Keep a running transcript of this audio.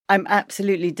I'm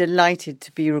absolutely delighted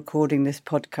to be recording this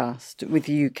podcast with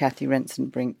you, Kathy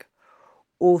Renson-Brink,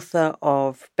 author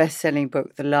of best-selling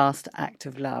book The Last Act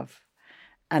of Love,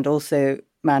 and also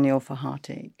Manual for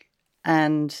Heartache.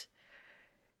 And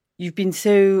you've been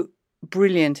so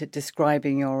brilliant at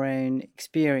describing your own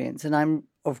experience, and I'm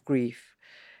of grief.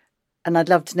 And I'd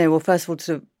love to know, well, first of all,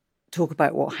 to talk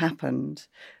about what happened,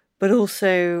 but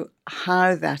also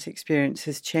how that experience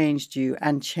has changed you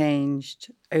and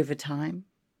changed over time.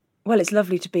 Well, it's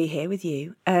lovely to be here with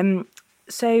you.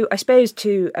 So I suppose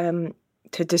to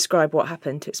describe what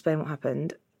happened, to explain what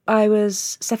happened, I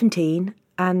was 17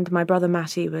 and my brother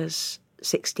Matty was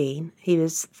 16. He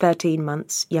was 13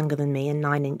 months younger than me and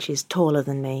 9 inches taller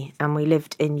than me. And we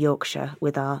lived in Yorkshire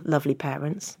with our lovely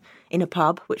parents in a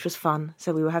pub, which was fun.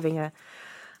 So we were having a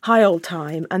high old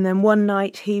time. And then one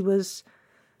night he was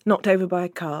knocked over by a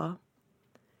car,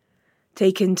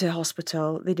 taken to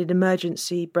hospital. They did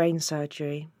emergency brain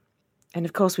surgery. And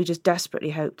of course, we just desperately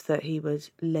hoped that he would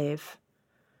live,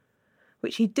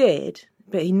 which he did,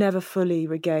 but he never fully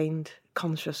regained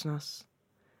consciousness.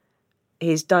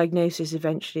 His diagnosis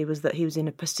eventually was that he was in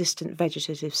a persistent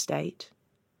vegetative state.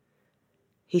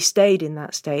 He stayed in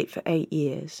that state for 8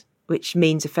 years, which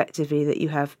means effectively that you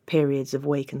have periods of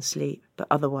wake and sleep, but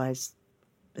otherwise,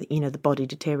 the body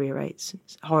deteriorates.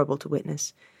 It's horrible to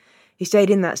witness. He stayed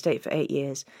in that state for 8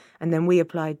 years, and then we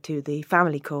applied to the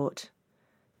family court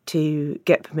to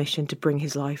get permission to bring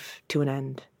his life to an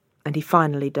end. And he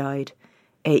finally died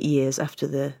 8 years after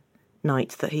the night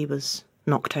that he was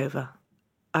knocked over.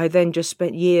 I then just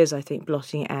spent years, I think,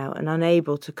 blotting it out and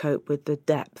unable to cope with the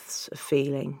depths of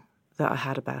feeling that I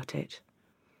had about it.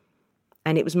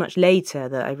 And it was much later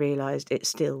that I realised it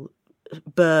still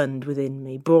burned within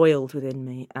me, broiled within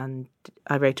me, and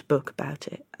I wrote a book about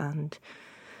it and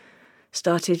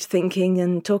started thinking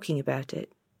and talking about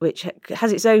it, which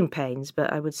has its own pains,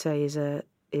 but I would say it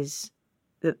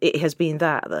has been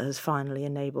that has finally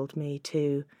enabled me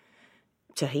to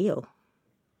heal.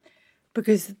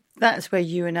 Because that's where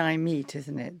you and I meet,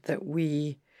 isn't it? That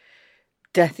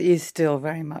death is still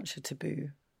very much a taboo.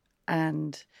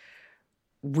 And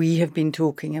we have been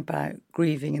talking about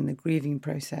grieving and the grieving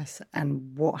process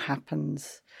and what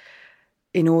happens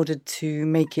in order to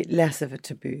make it less of a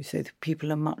taboo, so that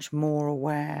people are much more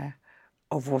aware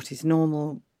of what is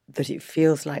normal, that it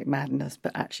feels like madness,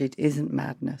 but actually it isn't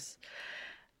madness.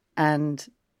 And,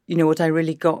 what I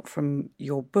really got from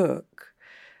your book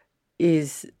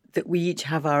is that we each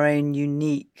have our own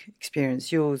unique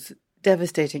experience. Yours,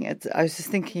 devastating. I was just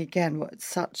thinking again, what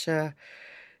such a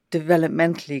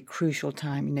developmentally crucial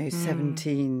time,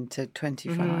 17 to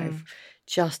 25,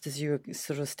 just as you were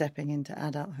sort of stepping into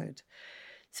adulthood.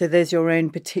 So there's your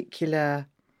own particular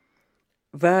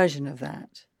version of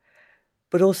that.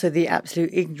 But also the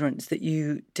absolute ignorance that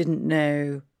you didn't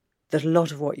know that a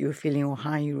lot of what you were feeling or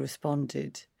how you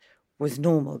responded was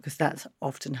normal, because that's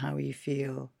often how you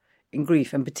feel in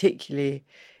grief, and particularly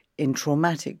in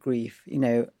traumatic grief,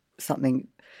 something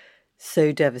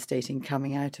so devastating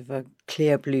coming out of a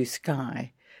clear blue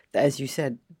sky that, as you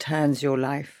said, turns your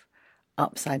life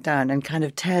upside down and kind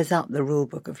of tears up the rule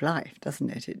book of life, doesn't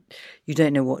it? You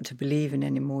don't know what to believe in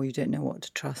anymore. You don't know what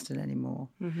to trust in anymore.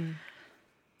 Mm-hmm.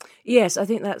 Yes, I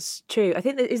think that's true. I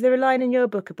think is there a line in your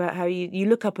book about how you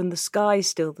look up and the sky's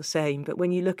still the same, but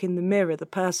when you look in the mirror, the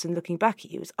person looking back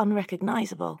at you is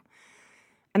unrecognisable.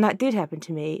 And that did happen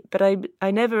to me, but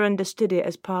I never understood it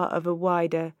as part of a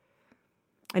wider...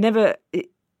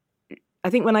 I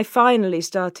think when I finally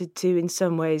started to, in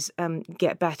some ways,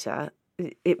 get better,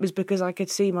 it was because I could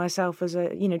see myself as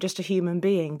just a human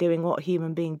being doing what a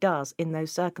human being does in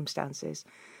those circumstances.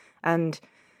 And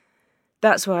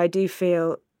that's why I do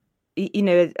feel,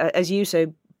 as you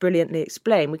so brilliantly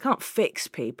explained, we can't fix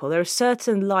people. There are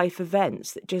certain life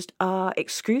events that just are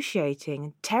excruciating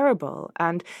and terrible.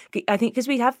 And I think because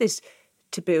we have this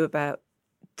taboo about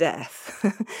death,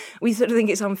 we sort of think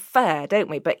it's unfair, don't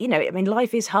we? But,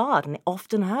 life is hard and it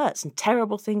often hurts and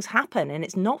terrible things happen and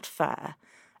it's not fair.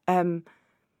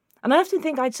 And I often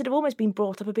think I'd sort of almost been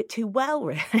brought up a bit too well,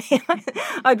 really.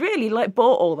 I'd really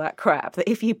bought all that crap that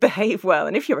if you behave well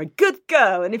and if you're a good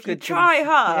girl and if you try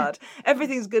hard,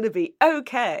 everything's going to be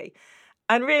okay.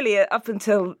 And really, up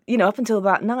until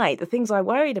that night, the things I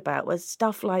worried about was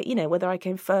stuff like, whether I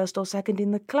came first or second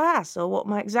in the class or what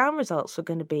my exam results were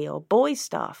going to be or boy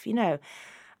stuff,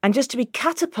 And just to be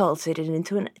catapulted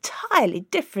into an entirely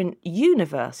different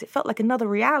universe, it felt like another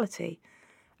reality.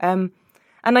 And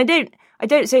I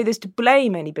don't say this to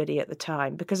blame anybody at the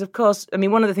time, because, of course,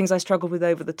 one of the things I struggled with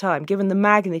over the time, given the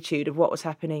magnitude of what was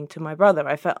happening to my brother,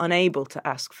 I felt unable to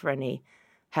ask for any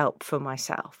help for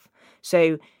myself.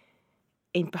 So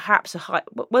in perhaps a high,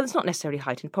 well, it's not necessarily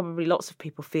heightened, probably lots of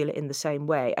people feel it in the same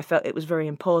way. I felt it was very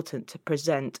important to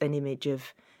present an image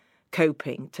of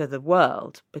coping to the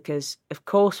world, because of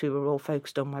course we were all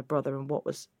focused on my brother and what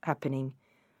was happening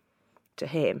to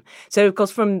him. So of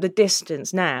course from the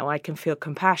distance now I can feel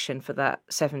compassion for that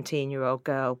 17-year-old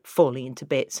girl falling into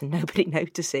bits and nobody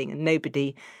noticing and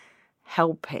nobody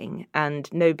helping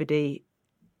and nobody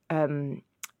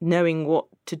knowing what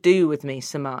to do with me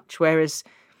so much. Whereas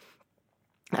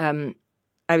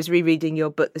I was rereading your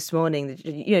book this morning,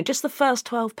 just the first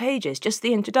 12 pages, just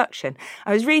the introduction.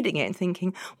 I was reading it and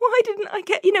thinking, why didn't I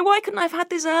why couldn't I have had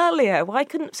this earlier? Why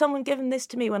couldn't someone given this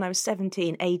to me when I was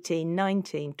 17, 18,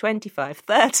 19, 25,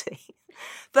 30,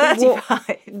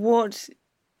 35?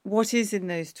 What is in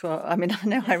those 12? I mean, I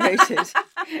know I wrote it.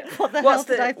 What the hell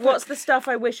did I put? What's the stuff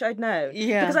I wish I'd known?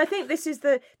 Yeah. Because I think this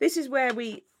is where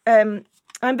we...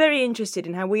 I'm very interested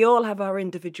in how we all have our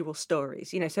individual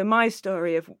stories. So my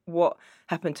story of what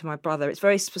happened to my brother, it's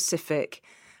very specific,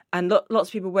 and lots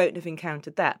of people won't have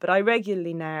encountered that. But I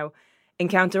regularly now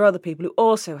encounter other people who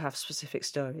also have specific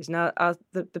stories. Now,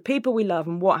 the people we love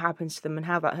and what happens to them and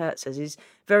how that hurts us is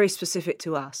very specific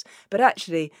to us. But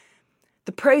actually,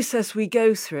 the process we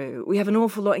go through, we have an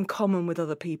awful lot in common with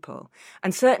other people.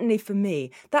 And certainly for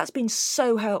me, that's been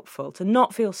so helpful to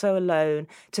not feel so alone,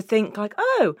 to think like,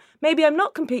 oh, maybe I'm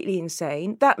not completely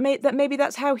insane. That maybe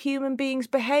that's how human beings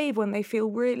behave when they feel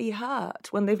really hurt,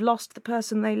 when they've lost the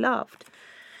person they loved.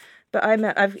 But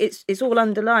it's all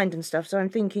underlined and stuff, so I'm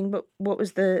thinking, but what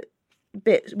was the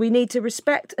bit? We need to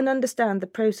respect and understand the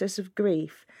process of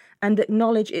grief and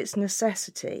acknowledge its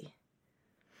necessity.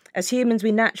 As humans,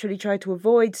 we naturally try to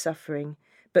avoid suffering,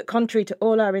 but contrary to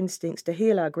all our instincts to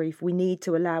heal our grief, we need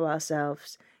to allow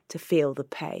ourselves to feel the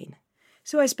pain.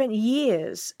 So I spent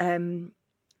years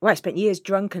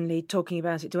drunkenly talking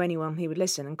about it to anyone who would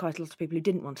listen, and quite a lot of people who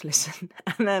didn't want to listen.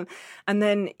 And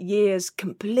then years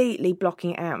completely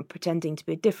blocking it out and pretending to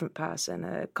be a different person,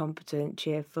 a competent,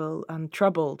 cheerful,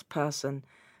 untroubled person.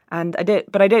 And I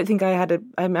don't think I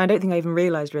even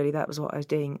realised really that was what I was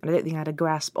doing. And I don't think I had a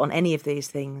grasp on any of these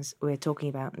things we're talking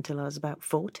about until I was about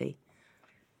 40.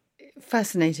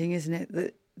 Fascinating, isn't it?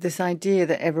 That this idea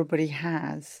that everybody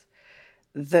has,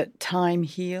 that time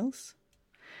heals.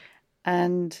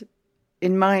 And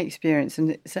in my experience,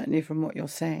 and certainly from what you're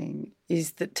saying,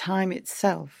 is that time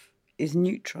itself is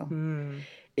neutral.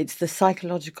 It's the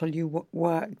psychological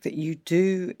work that you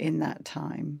do in that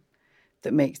time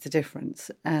that makes the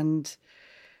difference. And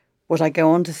what I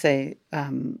go on to say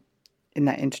in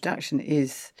that introduction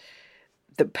is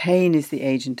that pain is the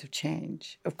agent of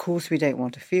change. Of course, we don't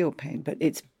want to feel pain, but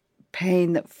it's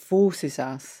pain that forces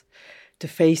us to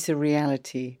face a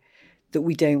reality that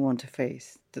we don't want to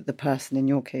face, that the person, in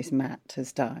your case, Matt,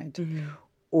 has died,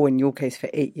 or in your case,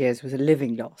 for 8 years, was a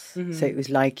living loss. So it was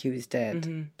like he was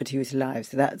dead, but he was alive.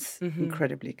 So that's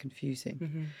incredibly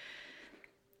confusing.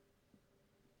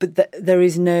 But there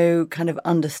is no kind of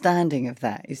understanding of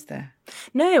that, is there?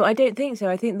 No, I don't think so.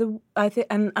 I think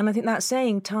that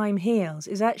saying "time heals"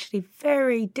 is actually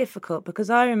very difficult, because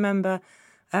I remember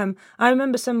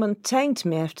someone saying to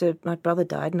me after my brother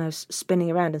died, and I was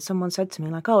spinning around, and someone said to me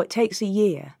like, "Oh, it takes a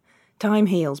year. Time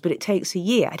heals, but it takes a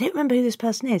year." I don't remember who this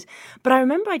person is, but I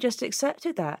remember I just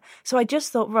accepted that. So I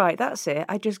just thought, right, that's it.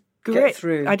 I just grit. Get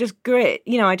through. I just grit.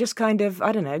 I just kind of,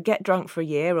 I don't know, get drunk for a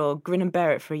year or grin and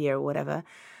bear it for a year or whatever.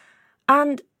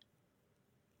 And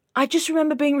I just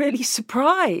remember being really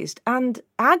surprised and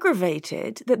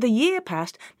aggravated that the year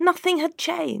passed, nothing had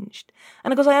changed.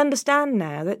 And of course I understand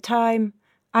now that time...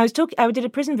 I did a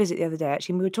prison visit the other day,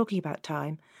 actually, and we were talking about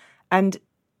time. And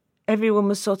everyone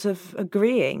was sort of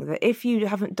agreeing that if you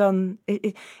haven't done...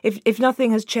 If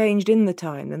nothing has changed in the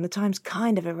time, then the time's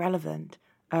kind of irrelevant.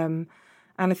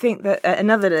 And I think that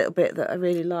another little bit that I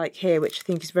really like here, which I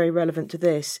think is very relevant to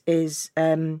this, is...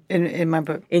 in my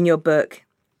book. In your book.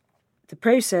 The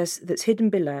process that's hidden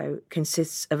below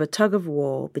consists of a tug of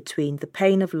war between the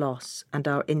pain of loss and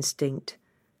our instinct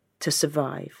to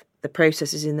survive. The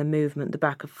process is in the movement, the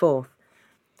back and forth.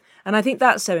 And I think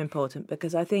that's so important,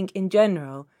 because I think in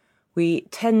general we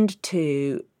tend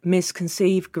to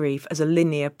misconceive grief as a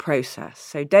linear process.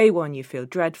 So day one you feel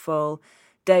dreadful,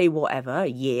 day whatever,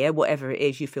 year, whatever it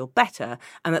is, you feel better,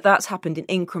 and that's happened in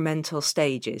incremental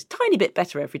stages, tiny bit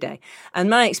better every day. And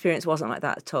my experience wasn't like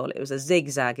that at all. It was a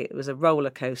zigzag, it was a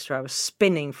roller coaster. I was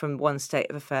spinning from one state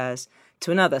of affairs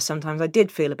to another. Sometimes I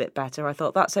did feel a bit better. I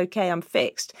thought, that's okay, I'm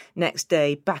fixed. Next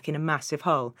day, back in a massive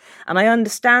hole. And I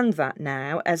understand that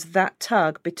now as that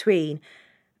tug between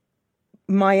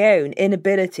my own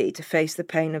inability to face the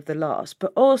pain of the loss,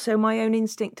 but also my own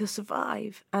instinct to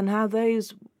survive, and how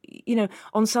those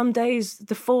on some days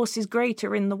the force is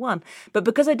greater in the one. But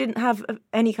because I didn't have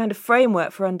any kind of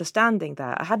framework for understanding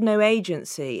that, I had no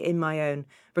agency in my own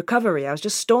recovery. I was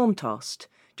just storm-tossed,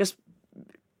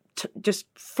 just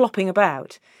flopping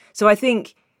about. So I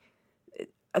think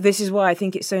this is why I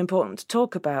think it's so important to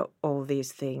talk about all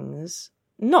these things.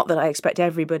 Not that I expect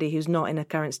everybody who's not in a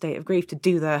current state of grief to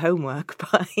do their homework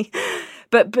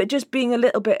but just being a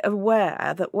little bit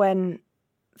aware that when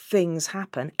things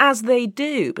happen, as they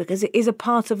do, because it is a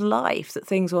part of life that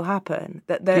things will happen,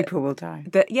 that people will die.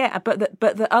 But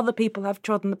that other people have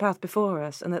trodden the path before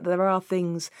us, and that there are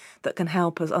things that can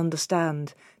help us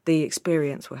understand the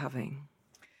experience we're having.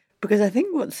 Because I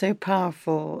think what's so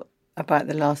powerful about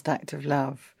the last act of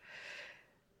love,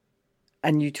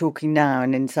 and you talking now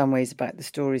and in some ways about the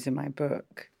stories in my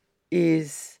book,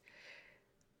 is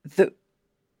that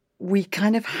we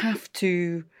kind of have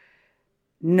to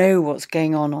know what's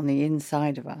going on the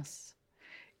inside of us.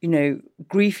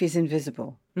 Grief is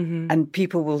invisible. Mm-hmm. And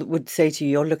people would say to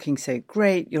you, you're looking so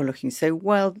great, you're looking so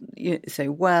well,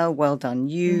 well done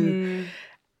you. Mm-hmm.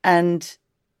 And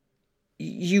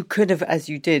you could have, as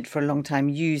you did for a long time,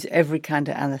 use every kind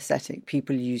of anaesthetic.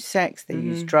 People use sex, they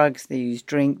use drugs, they use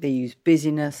drink, they use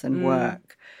busyness and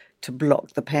work to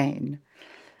block the pain.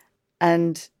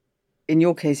 And in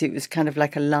your case, it was kind of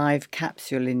like a live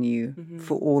capsule in you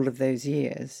for all of those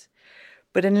years.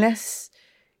 But unless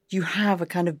you have a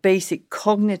kind of basic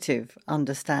cognitive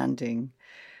understanding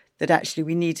that actually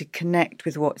we need to connect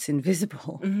with what's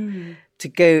invisible to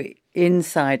go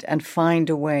inside and find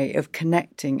a way of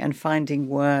connecting and finding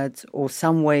words or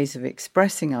some ways of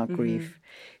expressing our grief,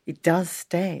 it does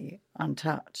stay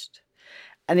untouched.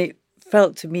 And it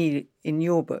felt to me in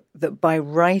your book that by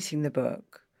writing the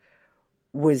book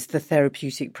was the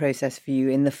therapeutic process for you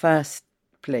in the first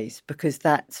place, because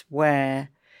that's where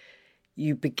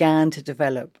you began to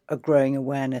develop a growing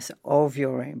awareness of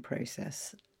your own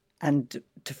process and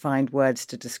to find words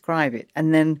to describe it.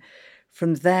 And then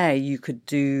from there, you could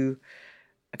do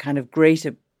a kind of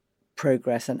greater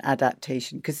progress and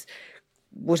adaptation. Because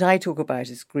what I talk about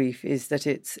as grief is that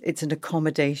it's an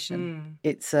accommodation.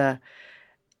 It's they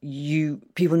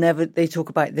talk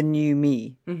about the new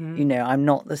me. I'm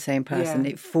not the same person.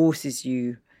 Yeah. It forces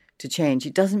you to change.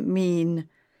 It doesn't mean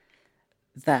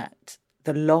that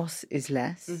the loss is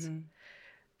less.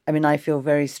 I mean, I feel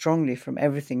very strongly from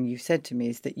everything you've said to me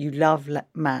is that you love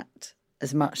Matt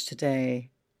as much today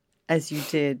as you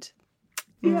did.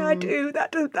 Yeah, I do.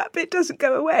 That bit doesn't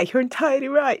go away. You're entirely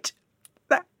right.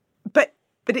 But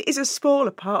it is a smaller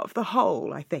part of the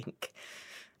whole, I think.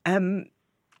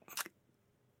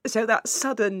 So that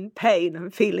sudden pain I'm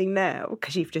feeling now,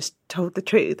 because you've just told the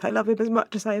truth, I love him as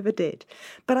much as I ever did.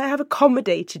 But I have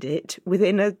accommodated it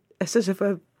within a sort of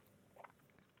a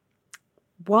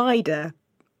wider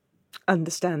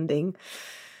understanding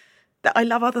that I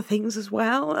love other things as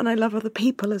well, and I love other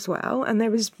people as well, and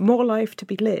there is more life to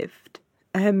be lived.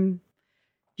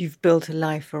 You've built a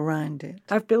life around it.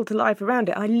 I've built a life around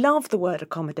it. I love the word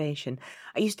accommodation.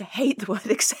 I used to hate the word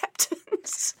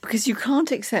acceptance. Because you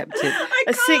can't accept it.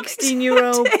 A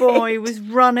 16-year-old boy was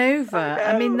run over.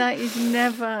 I mean, that is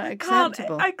never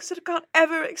acceptable. I sort of can't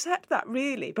ever accept that,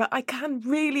 really. But I can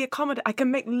really accommodate. I can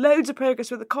make loads of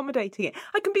progress with accommodating it.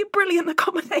 I can be a brilliant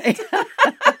accommodator.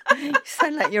 You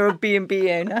sound like you're a B&B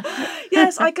owner.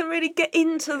 Yes, I can really get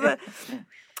into the...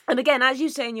 And again, as you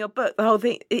say in your book, the whole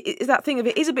thing is that thing of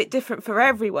it is a bit different for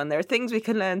everyone. There are things we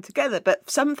can learn together. But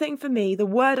something for me, the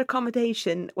word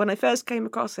accommodation, when I first came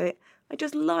across it, I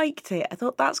just liked it. I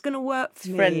thought that's going to work for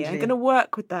me. Friendly. I'm going to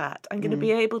work with that. I'm going to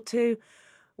be able to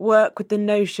work with the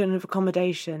notion of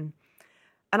accommodation.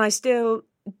 And I still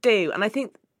do. And I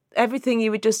think everything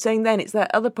you were just saying then, it's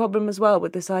that other problem as well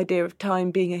with this idea of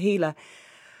time being a healer.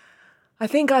 I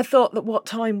think I thought that what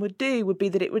time would do would be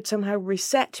that it would somehow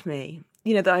reset me.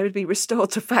 That I would be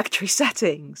restored to factory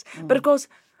settings. But of course,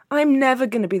 I'm never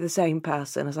going to be the same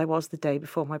person as I was the day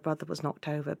before my brother was knocked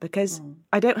over, because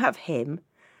I don't have him.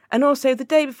 And also the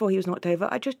day before he was knocked over,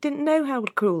 I just didn't know how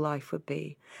cruel life would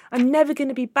be. I'm never going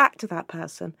to be back to that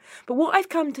person. But what I've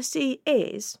come to see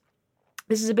is,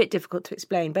 this is a bit difficult to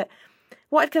explain, but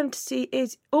what I've come to see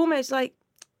is almost like,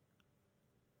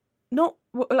 not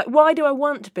like, why do I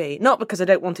want to be? Not because I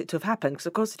don't want it to have happened, because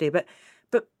of course I do, but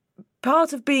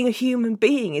part of being a human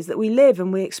being is that we live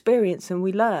and we experience and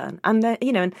we learn. And then,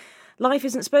 and life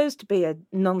isn't supposed to be a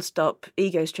non-stop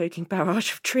ego-stroking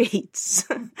barrage of treats.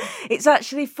 It's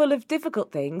actually full of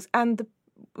difficult things. And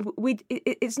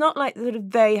it's not like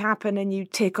that they happen and you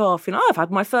tick off, I've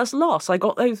had my first loss. I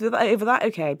got over that,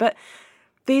 okay. But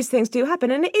these things do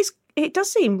happen. And it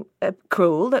does seem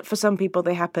cruel that for some people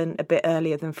they happen a bit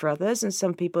earlier than for others, and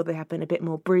some people they happen a bit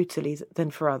more brutally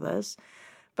than for others.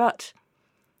 But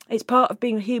it's part of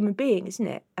being a human being, isn't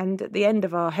it? And at the end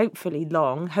of our hopefully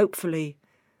long, hopefully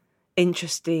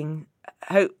interesting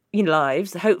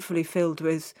lives, hopefully filled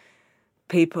with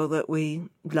people that we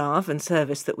love and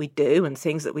service that we do and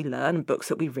things that we learn and books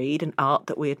that we read and art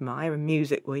that we admire and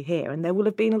music we hear, and there will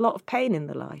have been a lot of pain in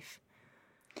the life.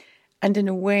 And in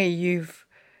a way, you've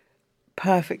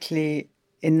perfectly,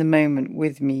 in the moment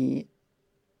with me,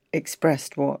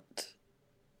 expressed what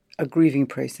a grieving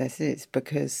process is,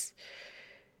 because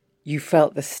you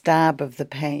felt the stab of the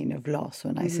pain of loss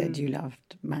when I said you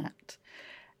loved Matt.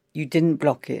 You didn't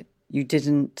block it. You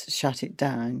didn't shut it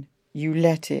down. You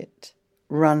let it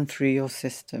run through your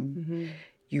system.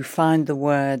 You find the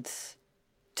words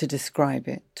to describe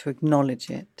it, to acknowledge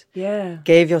it. Yeah.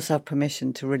 Gave yourself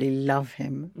permission to really love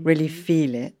him, really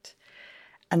feel it.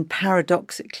 And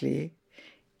paradoxically,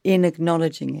 in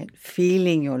acknowledging it,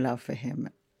 feeling your love for him,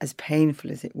 as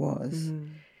painful as it was,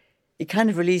 it kind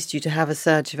of released you to have a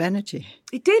surge of energy.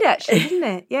 It did actually, didn't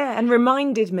it? Yeah, and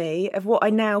reminded me of what I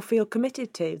now feel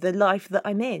committed to, the life that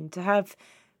I'm in, to have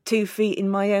 2 feet in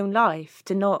my own life,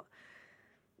 to not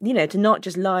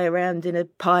just lie around in a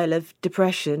pile of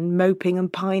depression, moping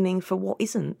and pining for what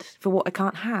isn't, for what I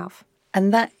can't have.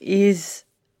 And that is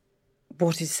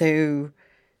what is so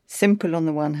simple on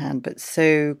the one hand, but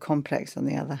so complex on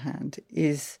the other hand,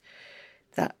 is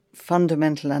that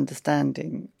fundamental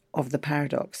understanding of the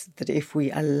paradox that if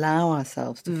we allow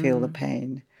ourselves to feel the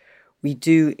pain, we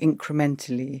do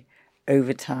incrementally,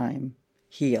 over time,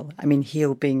 heal. I mean,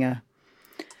 heal being a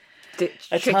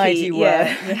tidy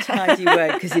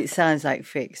word, because it sounds like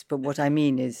fix. But what I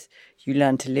mean is you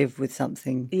learn to live with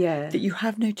something that you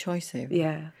have no choice over.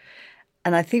 Yeah.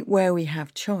 And I think where we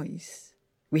have choice,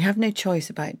 we have no choice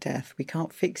about death. We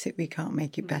can't fix it. We can't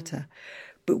make it better.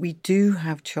 But we do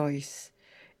have choice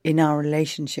in our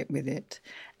relationship with it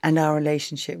and our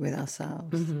relationship with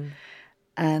ourselves.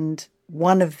 And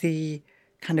one of the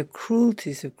kind of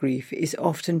cruelties of grief is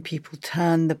often people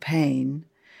turn the pain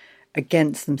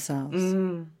against themselves.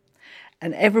 And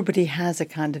everybody has a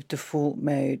kind of default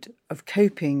mode of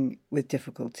coping with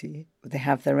difficulty. They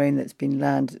have their own that's been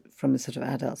learned from the sort of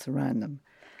adults around them.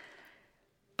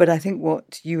 But I think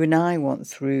what you and I want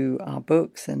through our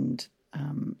books and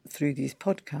through these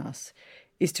podcasts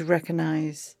is to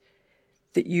recognise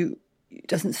that it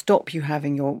doesn't stop you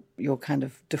having your kind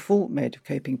of default mode of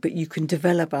coping, but you can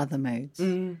develop other modes.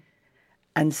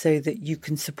 And so that you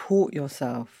can support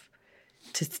yourself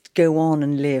to go on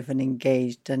and live an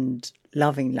engaged and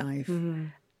loving life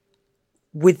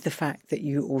with the fact that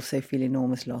you also feel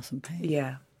enormous loss and pain.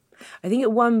 Yeah. I think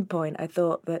at one point I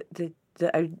thought that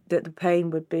the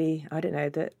pain would be, I don't know,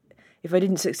 that if I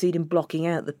didn't succeed in blocking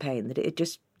out the pain, that it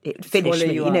would finish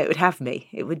me, it would have me,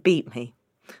 it would beat me.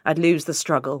 I'd lose the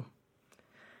struggle.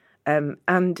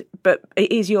 But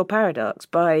it is your paradox.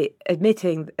 By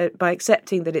accepting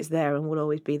that it's there and will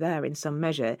always be there in some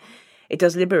measure, it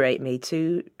does liberate me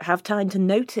to have time to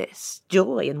notice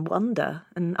joy and wonder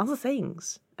and other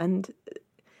things. And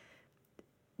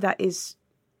that's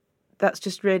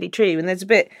just really true. And there's a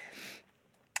bit,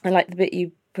 I like the bit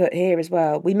you put here as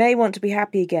well. We may want to be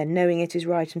happy again, knowing it is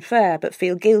right and fair, but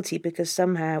feel guilty because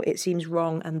somehow it seems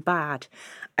wrong and bad.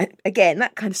 Again,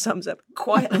 that kind of sums up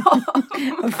quite a lot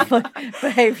of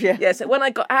behaviour. Yeah, so when I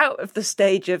got out of the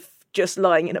stage of just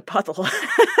lying in a puddle,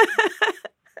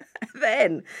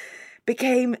 then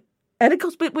became, and of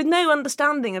course, but with no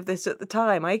understanding of this at the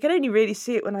time, I can only really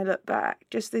see it when I look back.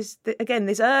 Just this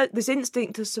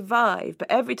instinct to survive,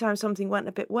 but every time something went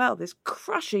a bit well, this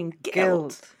crushing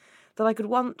guilt that I could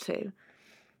want to.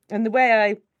 And the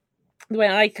way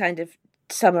I kind of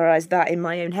summarise that in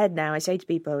my own head now, I say to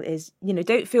people is,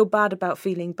 don't feel bad about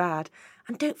feeling bad,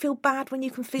 and don't feel bad when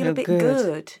you can feel a bit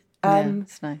good.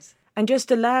 It's nice. And just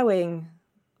allowing,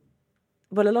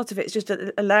 well, a lot of it's just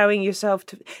allowing yourself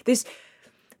to,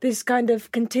 this kind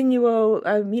of continual,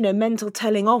 mental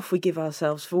telling off we give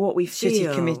ourselves for what we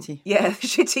feel. Shitty committee. Yeah,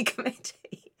 shitty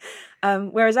committee.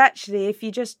 Whereas actually, if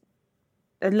you just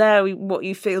allow what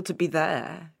you feel to be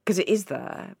there, because it is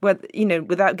there,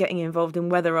 without getting involved in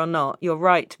whether or not you're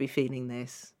right to be feeling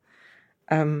this,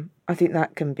 I think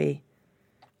that can be.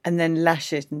 And then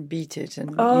lash it and beat it and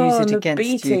use it against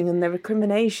you. The beating and the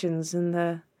recriminations and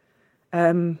the.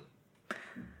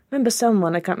 Remember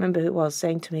someone, I can't remember who it was,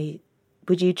 saying to me,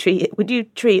 would you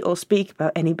treat or speak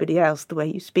about anybody else the way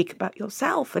you speak about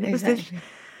yourself? And it was this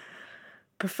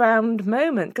profound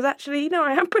moment, because actually,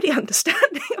 I am pretty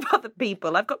understanding of other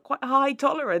people. I've got quite a high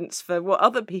tolerance for what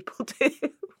other people do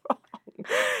wrong.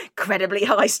 incredibly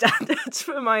high standards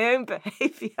for my own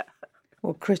behaviour.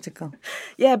 Or critical.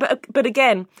 Yeah, but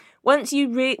again, once you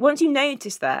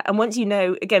notice that, and once you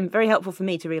know, again, very helpful for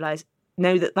me to realise,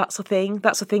 know that that's a thing.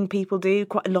 That's a thing people do.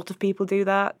 Quite a lot of people do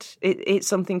that. It's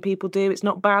something people do. It's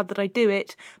not bad that I do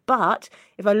it. But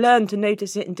if I learn to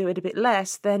notice it and do it a bit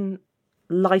less, then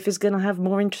life is going to have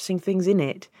more interesting things in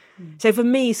it. So for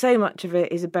me, so much of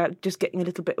it is about just getting a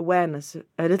little bit of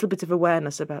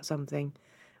awareness about something,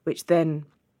 which then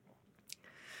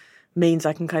means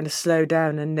I can kind of slow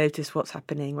down and notice what's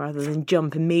happening rather than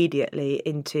jump immediately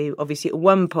into, obviously, at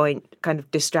one point, kind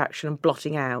of distraction and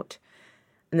blotting out,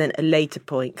 and then at a later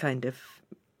point, kind of,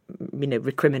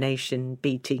 recrimination,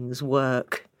 beatings,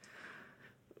 work,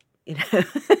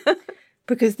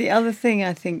 Because the other thing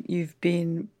I think you've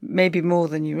been, maybe more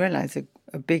than you realise,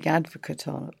 a big advocate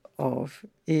of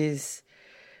is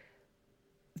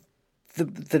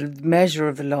the measure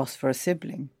of the loss for a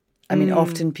sibling. I mean,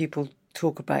 often people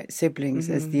talk about siblings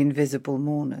as the invisible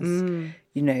mourners.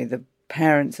 The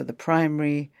parents are the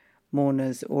primary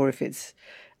mourners, or if it's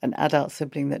an adult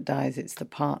sibling that dies, it's the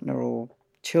partner or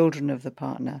children of the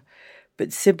partner.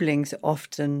 But siblings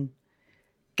often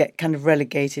get kind of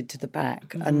relegated to the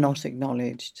back and not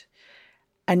acknowledged.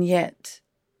 And yet,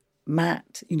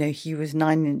 Matt, he was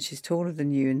 9 inches taller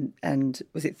than you and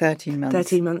was it 13 months?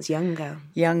 13 months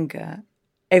younger.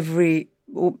 Every,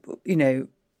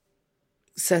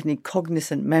 certainly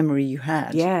cognizant memory you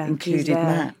had included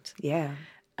Matt. Yeah.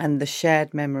 And the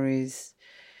shared memories,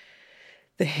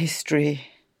 the history,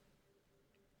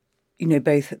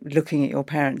 both looking at your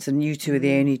parents, and you two are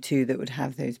the only two that would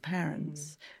have those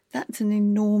parents. That's an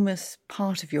enormous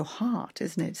part of your heart,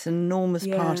 isn't it? It's an enormous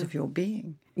part of your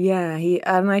being. Yeah,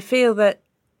 and I feel that,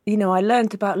 I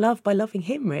learned about love by loving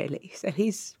him, really. So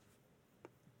he's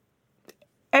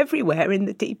everywhere in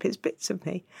the deepest bits of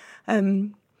me.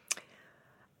 And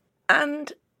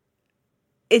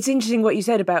it's interesting what you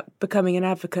said about becoming an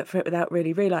advocate for it without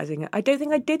really realising it. I don't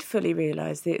think I did fully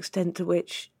realise the extent to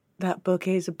which that book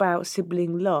is about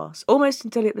sibling loss, almost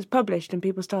until it was published and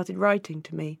people started writing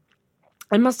to me.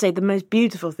 I must say the most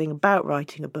beautiful thing about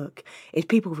writing a book is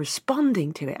people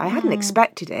responding to it. I hadn't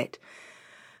expected it.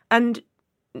 And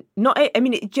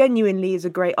it genuinely is a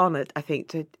great honour, I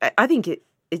think.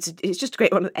 It's just a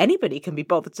great honour that anybody can be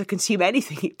bothered to consume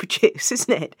anything you produce,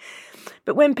 isn't it?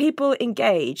 But when people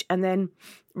engage and then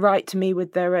write to me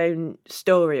with their own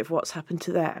story of what's happened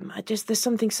to them, there's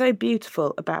something so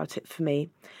beautiful about it for me.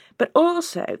 But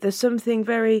also there's something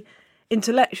very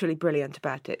intellectually brilliant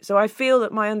about it. So I feel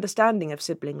that my understanding of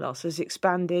sibling loss has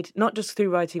expanded, not just through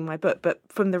writing my book, but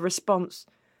from the response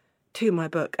to my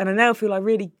book. And I now feel I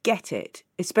really get it,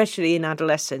 especially in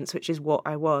adolescence, which is what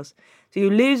I was. So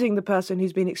you're losing the person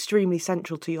who's been extremely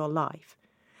central to your life.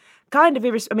 I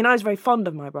was very fond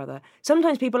of my brother.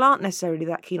 Sometimes people aren't necessarily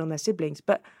that keen on their siblings,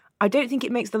 but I don't think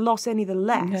it makes the loss any the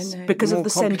less because of the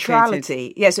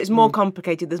centrality. Yeah, so it's more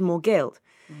complicated, there's more guilt.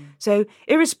 So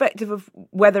irrespective of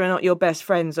whether or not you're best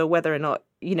friends or whether or not,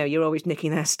 you're always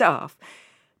nicking their stuff,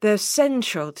 they're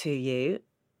central to you.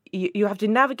 You have to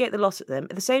navigate the loss of them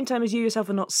at the same time as you yourself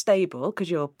are not stable because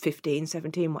you're 15,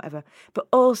 17, whatever. But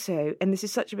also, and this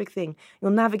is such a big thing,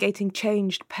 you're navigating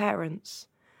changed parents.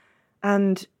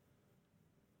 And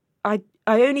I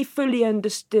only fully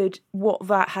understood what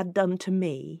that had done to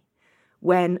me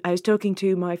when I was talking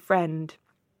to my friend.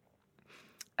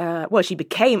 I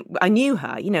knew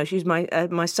her, she was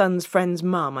my son's friend's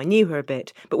mum. I knew her a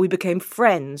bit, but we became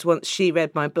friends once she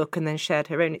read my book and then shared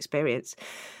her own experience.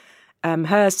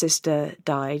 Her sister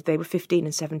died. They were 15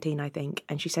 and 17, I think.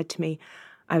 And she said to me,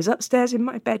 I was upstairs in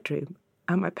my bedroom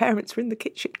and my parents were in the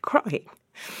kitchen crying.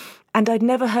 And I'd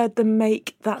never heard them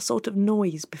make that sort of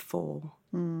noise before.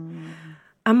 And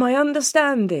my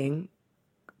understanding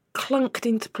clunked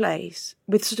into place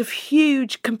with sort of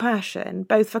huge compassion,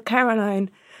 both for Caroline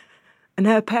and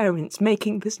her parents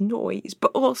making this noise,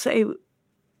 but also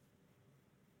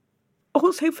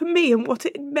for me and what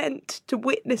it meant to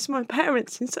witness my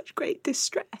parents in such great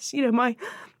distress. My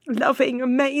loving,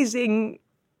 amazing,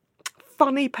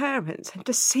 funny parents, and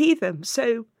to see them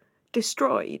so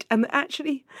destroyed. And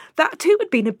actually, that too had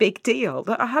been a big deal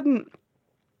that I hadn't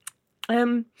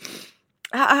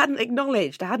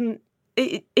acknowledged. Again,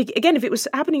 if it was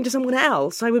happening to someone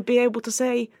else, I would be able to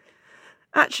say,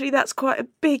 actually, that's quite a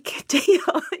big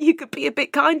deal. You could be a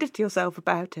bit kinder to yourself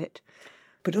about it.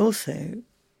 But also,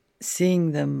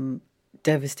 seeing them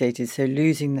devastated, so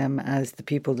losing them as the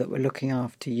people that were looking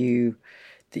after you,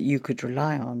 that you could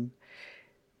rely on,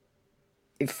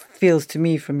 it feels to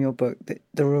me from your book that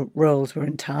the roles were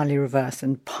entirely reversed,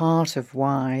 and part of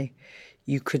why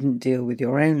you couldn't deal with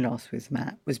your own loss with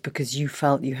Matt was because you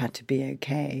felt you had to be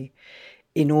okay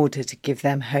in order to give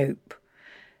them hope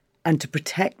and to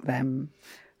protect them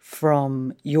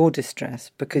from your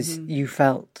distress, because you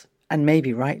felt, and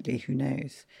maybe rightly, who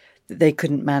knows, that they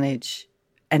couldn't manage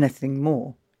anything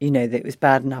more. You know, that it was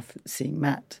bad enough seeing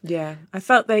Matt. Yeah, I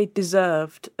felt they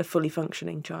deserved a fully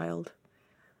functioning child.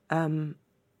 And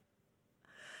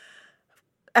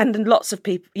lots of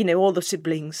people, you know, all the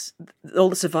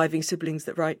surviving siblings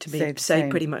that write to me say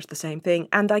pretty much the same thing.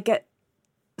 And I get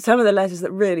some of the letters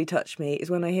that really touch me is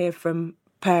when I hear from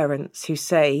parents who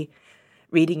say,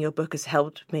 reading your book has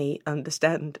helped me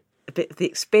understand a bit of the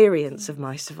experience of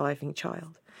my surviving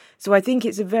child. So I think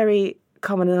it's a very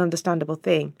common and understandable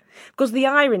thing. Because the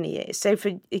irony is, so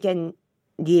for, again,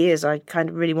 years I kind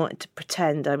of really wanted to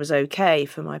pretend I was okay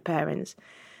for my parents.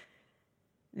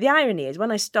 The irony is,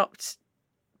 when I stopped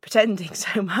pretending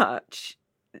so much,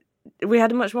 we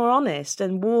had a much more honest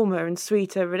and warmer and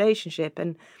sweeter relationship.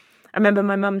 And I remember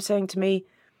my mum saying to me,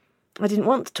 I didn't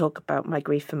want to talk about my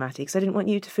grief for Matty because I didn't want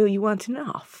you to feel you weren't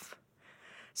enough.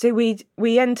 So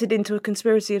we entered into a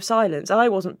conspiracy of silence. I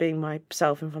wasn't being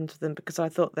myself in front of them because I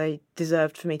thought they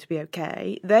deserved for me to be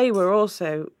okay. They were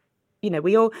also, you know,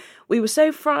 we were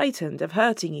so frightened of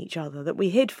hurting each other that we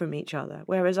hid from each other.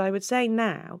 Whereas I would say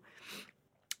now,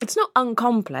 it's not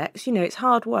uncomplex, you know, it's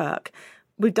hard work.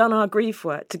 We've done our grief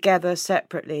work together,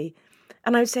 separately.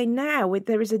 And I would say now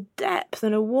there is a depth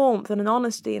and a warmth and an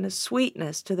honesty and a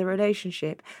sweetness to the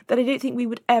relationship that I don't think we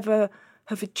would ever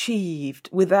have achieved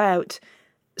without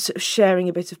sort of sharing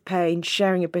a bit of pain,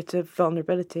 sharing a bit of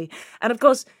vulnerability. And of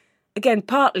course, again,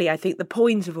 partly I think the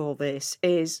point of all this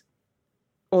is,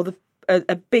 or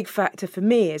a big factor for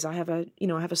me is I have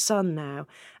a son now,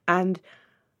 and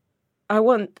I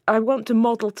want to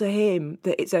model to him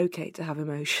that it's okay to have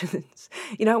emotions.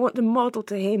 You know, I want to model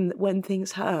to him that when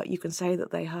things hurt, you can say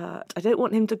that they hurt. I don't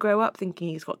want him to grow up thinking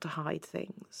he's got to hide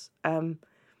things.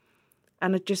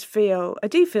 And I do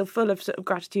feel full of sort of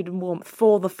gratitude and warmth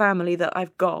for the family that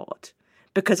I've got,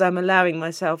 because I'm allowing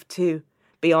myself to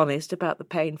be honest about the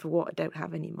pain for what I don't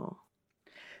have anymore.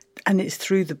 And it's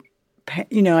through the pain,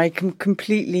 you know, I can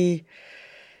completely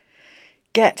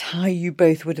get how you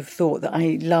both would have thought that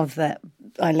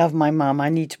I love my mum, I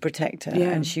need to protect her. Yeah.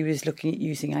 And she was looking at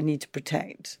you saying, I need to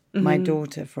protect my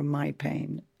daughter from my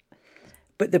pain.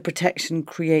 But the protection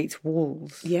creates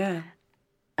walls. Yeah.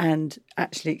 And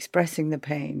actually expressing the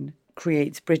pain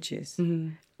creates bridges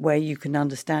where you can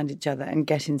understand each other and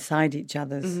get inside each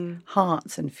other's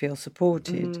hearts and feel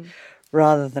supported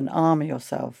rather than armour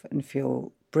yourself and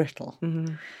feel brittle.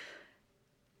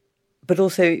 But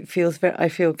also I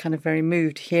feel kind of very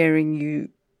moved hearing you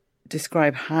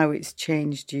describe how it's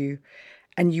changed you.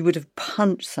 And you would have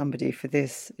punched somebody for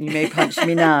this. You may punch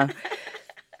me now.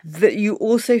 That you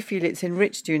also feel it's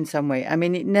enriched you in some way. I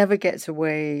mean, it never gets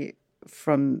away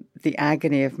from the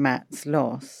agony of Matt's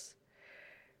loss.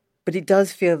 But it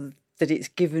does feel that it's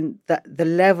given, that the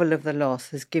level of the loss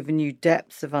has given you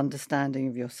depths of understanding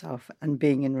of yourself and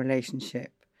being in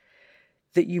relationship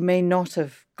that you may not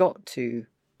have got to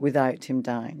without him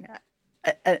dying.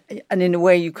 And in a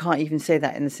way, you can't even say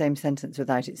that in the same sentence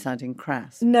without it sounding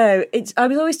crass. No, I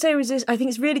would always say I think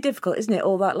it's really difficult, isn't it?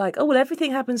 All that like, oh, well,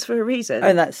 everything happens for a reason.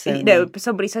 Oh, that's so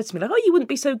somebody said to me, like, oh, you wouldn't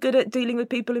be so good at dealing with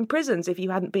people in prisons if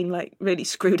you hadn't been, like, really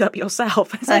screwed up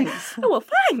yourself. It's thanks. Like, oh, well,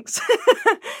 thanks.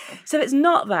 So it's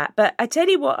not that. But I tell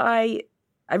you what, I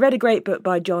read a great book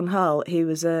by John Hull, who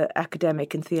was an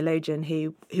academic and theologian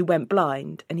who went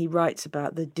blind, and he writes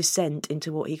about the descent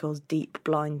into what he calls deep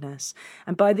blindness.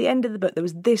 And by the end of the book, there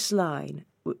was this line,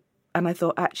 and I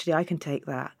thought, actually, I can take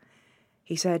that.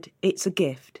 He said, it's a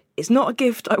gift. It's not a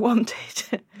gift I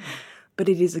wanted, but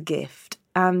it is a gift.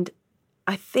 And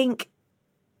I think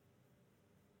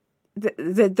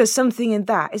there's something in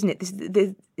that, isn't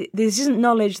it? This isn't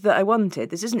knowledge that I wanted.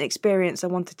 This isn't experience I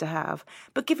wanted to have.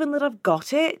 But given that I've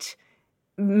got it,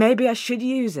 maybe I should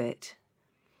use it.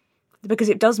 Because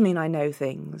it does mean I know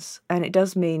things. And it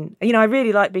does mean, you know, I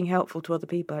really like being helpful to other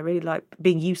people. I really like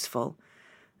being useful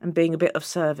and being a bit of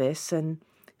service. And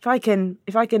if I can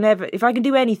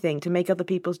do anything to make other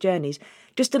people's journeys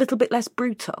just a little bit less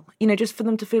brutal, you know, just for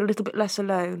them to feel a little bit less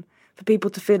alone, for people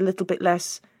to feel a little bit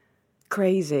less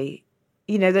crazy,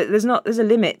 you know, there's a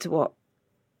limit to what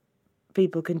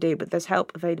people can do, but there's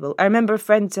help available. I remember a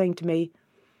friend saying to me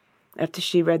after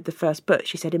she read the first book,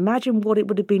 she said, imagine what it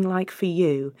would have been like for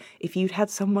you if you'd had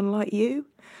someone like you.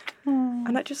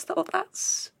 And I just thought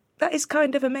that is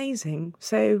kind of amazing.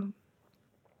 So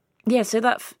yeah, so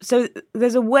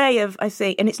there's a way of, I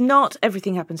think, and it's not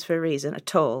everything happens for a reason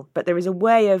at all, but there is a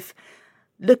way of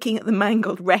looking at the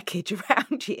mangled wreckage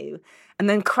around you and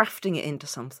then crafting it into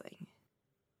something.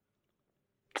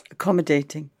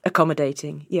 Accommodating.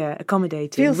 Accommodating,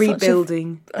 Feels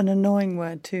rebuilding. Such an annoying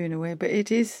word too, in a way, but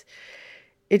it is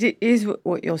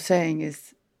what you're saying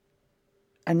is,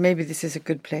 and maybe this is a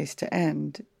good place to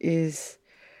end, is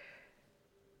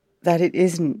that it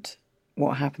isn't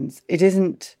what happens. It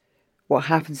isn't what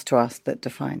happens to us that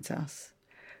defines us,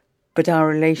 but our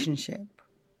relationship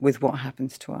with what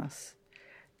happens to us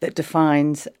that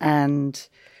defines and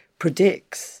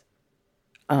predicts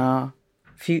our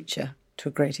future to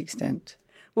a great extent.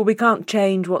 Well, we can't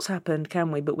change what's happened,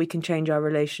 can we? But we can change our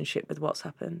relationship with what's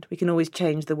happened. We can always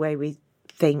change the way we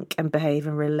think and behave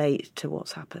and relate to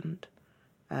what's happened.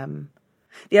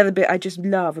 The other bit I just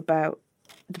love about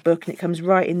the book, and it comes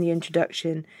right in the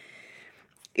introduction,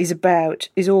 is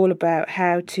all about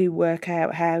how to work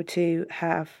out how to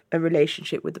have a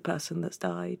relationship with the person that's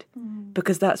died,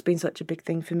 because that's been such a big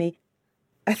thing for me.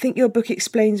 I think your book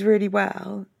explains really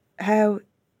well how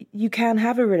you can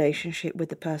have a relationship with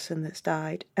the person that's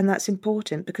died, and that's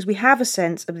important because we have a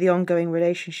sense of the ongoing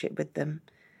relationship with them.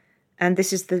 And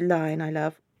this is the line I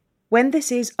love. When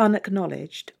this is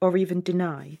unacknowledged or even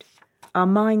denied, our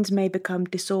minds may become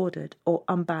disordered or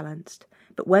unbalanced,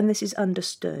 but when this is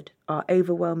understood, our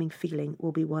overwhelming feeling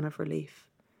will be one of relief.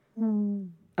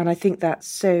 And I think that's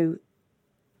so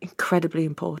incredibly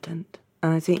important.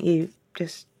 And I think you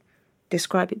just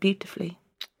describe it beautifully.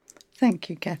 Thank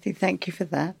you, Kathy. Thank you for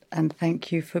that. And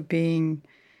thank you for being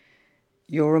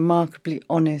your remarkably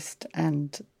honest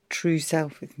and true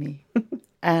self with me.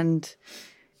 And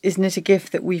isn't it a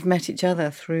gift that we've met each other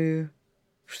through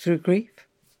grief?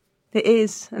 It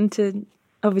is. And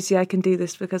obviously I can do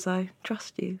this because I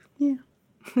trust you. Yeah.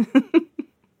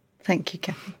 Thank you,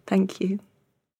 Kathy. Thank you.